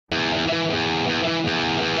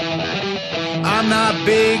I'm not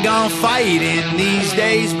big on fighting these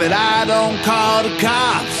days, but I don't call the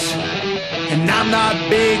cops. And I'm not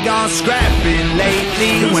big on scrapping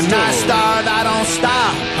lately. When I start, I don't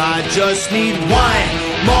stop. I just need one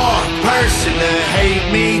more person to hate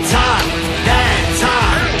me top that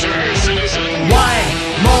time. One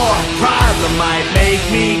more problem might make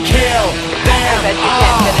me kill them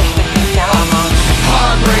all. I'm a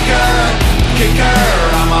heartbreaker, kicker,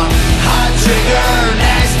 I'm a hot trigger,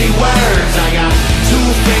 nasty words. I got two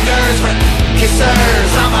fingers for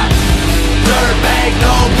kissers. I'm a dirtbag,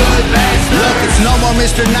 no good bastard. Look, it's no more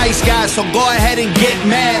Mr. Nice Guy, so go ahead and get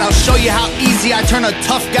mad. I'll show you how easy I turn a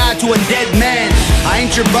tough guy to a dead man. I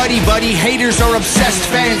ain't your buddy, haters are obsessed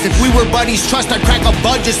fans. If we were buddies, trust I'd crack a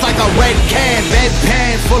bud just like a red can.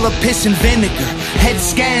 Bedpan full of piss and vinegar. Head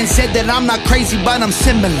scan said that I'm not crazy, but I'm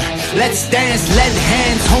similar. Let's dance, lead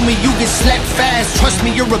hands, homie, you get slapped fast. Trust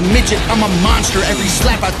me, you're a midget, I'm a monster. Every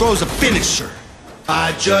slap I throw is a finisher.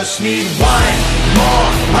 I just need one more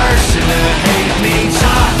person to hate me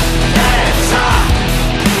top that top.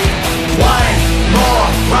 One more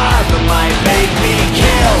problem might make me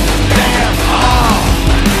kill them all.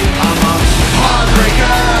 I'm a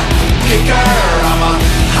heartbreaker, kicker, I'm a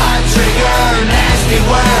hot trigger, nasty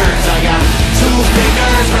words. I got two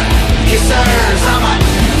fingers for kissers. I'm a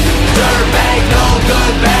dirtbag, no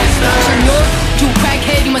good bastard. Senor, to a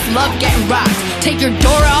crackhead, you must love getting rocked. Take your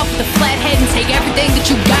door off with a flat head and take everything that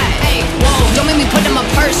you got. Hey, whoa, don't make me put in my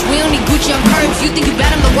purse. We don't need Gucci on curves. You think you bad,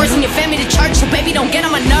 I'm the worst in your family to church. So baby, don't get on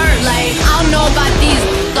my nerves. Like, I don't know about these,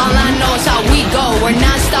 all I know is how we go. We're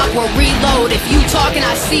non-stop, we're reload. If you talking,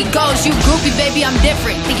 I see ghosts. You groupie, baby, I'm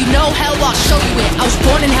different. Think you know hell, I'll show you it. I was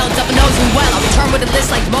born in hell, Duffin knows me well. I'll return with a list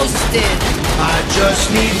like Moses did. I just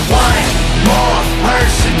need one more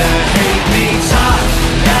person to hate me top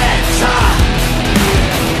that top.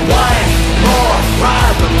 One more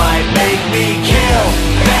problem might make me kill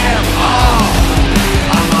them all.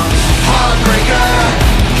 I'm a heartbreaker,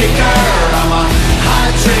 kicker, I'm a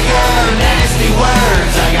hot trigger, nasty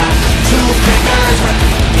words. I got two fingers for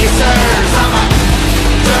kissers. I'm a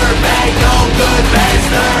dirtbag, no good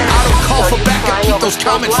bastard. I don't call for backup, keep those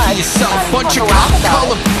comments to yourself. Bunch of cops call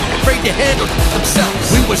them afraid to handle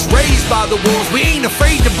themselves. We was raised by the wolves, we ain't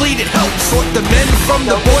afraid to bleed, it helps. Sort the men from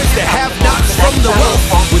the boys, the have-nots from the wealth.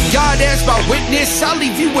 With God as my witness, I'll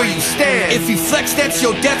leave you where you stand. If you flex, that's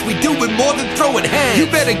your death, we do it more than throwing hands. You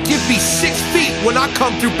better give me 6 feet when I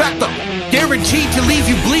come through back up. Guaranteed to leave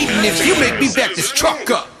you bleeding if you make me back this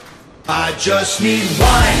truck up. I just need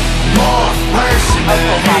one more person to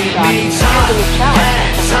hate me top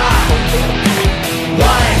that top.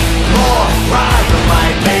 One more problem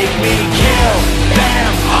might make me kill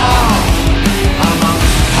them all. I'm a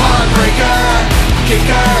heartbreaker,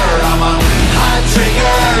 kicker, I'm a hot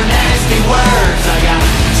trigger, nasty words. I got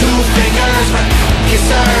two fingers for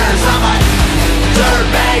kissers. I'm a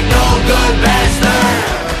dirtbag, no good bastard.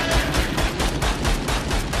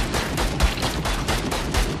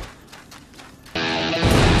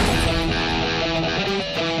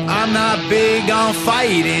 I'm not big on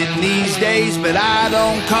fighting these days, but I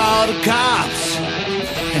don't call the cops.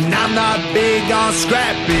 And I'm not big on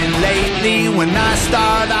scrapping lately. When I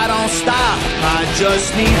start, I don't stop. I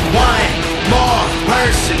just need one more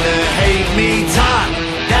person to hate me top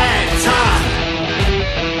that top.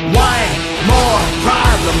 One more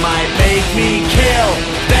problem might make me kill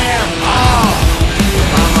them all.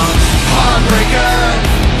 I'm a heartbreaker,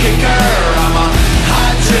 kicker, I'm a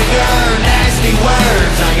hot trigger, nasty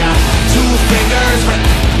words. I got two fingers for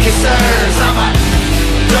kissers. I'm a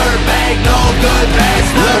dirtbag, no good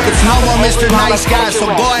bastard. Look, it's no more Mr. Nice Guy, so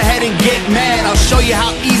go ahead and get mad. I'll show you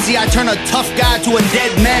how easy I turn a tough guy to a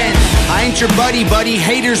dead man. I ain't your buddy,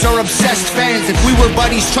 haters are obsessed fans. If we were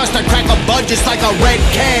buddies, trust I'd crack a bud just like a red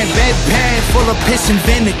can. Bedpan full of piss and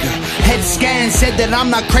vinegar. Head scan said that I'm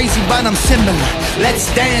not crazy, but I'm similar. Let's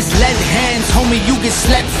dance, lead hands, homie, you get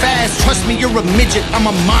slapped fast. Trust me, you're a midget, I'm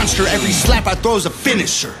a monster. Every slap I throw is a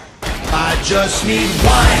finisher. I just need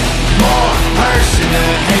one more person to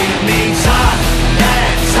hate me top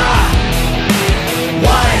that top.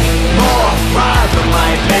 One more problem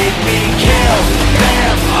might make me kill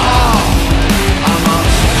them all. I'm a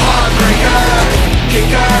heartbreaker,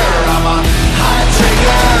 kicker, I'm a hot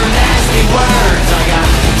trigger, nasty words. I got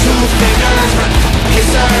two fingers for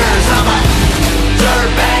kissers. I'm a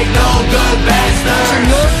dirtbag, no good bastard.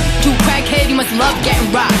 Senor, to a crackhead, you must love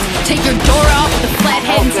getting rocked. Take your door off with a flat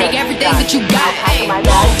head and take everything that you got. Hey,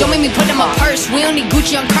 whoa, don't make me put in my purse. We don't need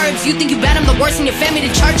Gucci on curves. You think you bad, I'm the worst in your family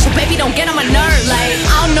to church. So baby, don't get on my nerves. Like,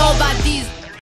 I don't know about these